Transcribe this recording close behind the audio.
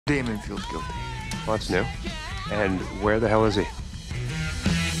Damon feels guilty. What's new? And where the hell is he?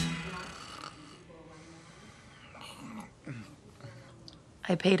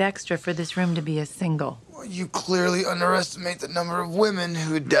 I paid extra for this room to be a single. Well, you clearly underestimate the number of women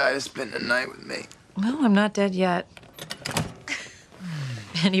who would die to spend the night with me. Well, I'm not dead yet.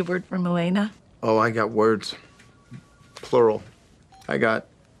 Any word from Elena? Oh, I got words. Plural.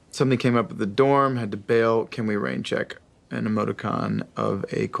 Something came up at the dorm, had to bail, can we rain check? An emoticon of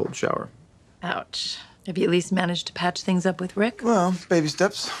a cold shower. Ouch. Have you at least managed to patch things up with Rick? Well, baby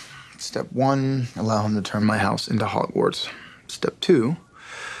steps. Step 1, allow him to turn my house into Hogwarts. Step 2,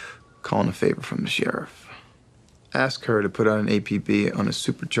 call in a favor from the sheriff. Ask her to put out an APB on a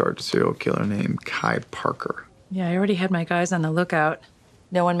supercharged serial killer named Kai Parker. Yeah, I already had my guys on the lookout.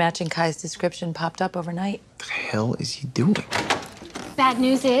 No one matching Kai's description popped up overnight. What the hell is he doing? Bad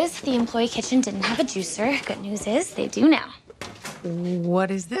news is the employee kitchen didn't have a juicer. Good news is they do now. What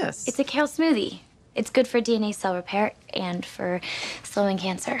is this? It's a kale smoothie. It's good for DNA cell repair and for slowing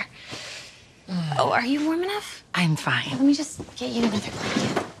cancer. Oh, are you warm enough? I'm fine. Let me just get you another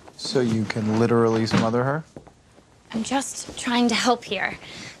blanket. So you can literally smother her? I'm just trying to help here,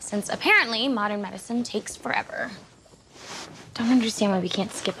 since apparently modern medicine takes forever. Don't understand why we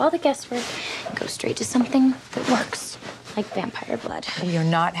can't skip all the guesswork and go straight to something that works, like vampire blood. You're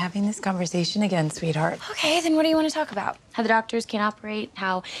not having this conversation again, sweetheart. Okay, then what do you want to talk about? How the doctors can't operate,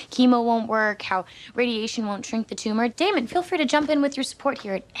 how chemo won't work, how radiation won't shrink the tumor. Damon, feel free to jump in with your support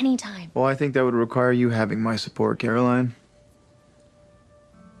here at any time. Well, I think that would require you having my support, Caroline.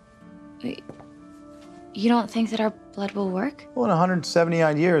 Wait, you don't think that our blood will work? Well, in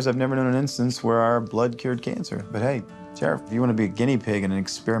 170-odd years, I've never known an instance where our blood cured cancer. But hey, Sheriff, if you want to be a guinea pig in an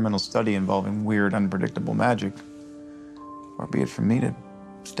experimental study involving weird, unpredictable magic, far be it from me to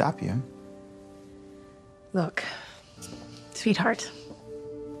stop you. Look, sweetheart,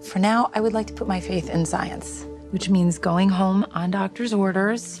 for now, I would like to put my faith in science, which means going home on doctor's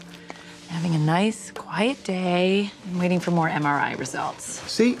orders, having a nice, quiet day, and waiting for more MRI results.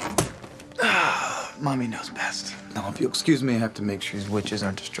 See? Mommy knows best. Now, if you'll excuse me, I have to make sure these witches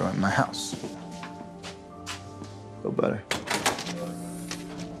aren't destroying my house. Feel better.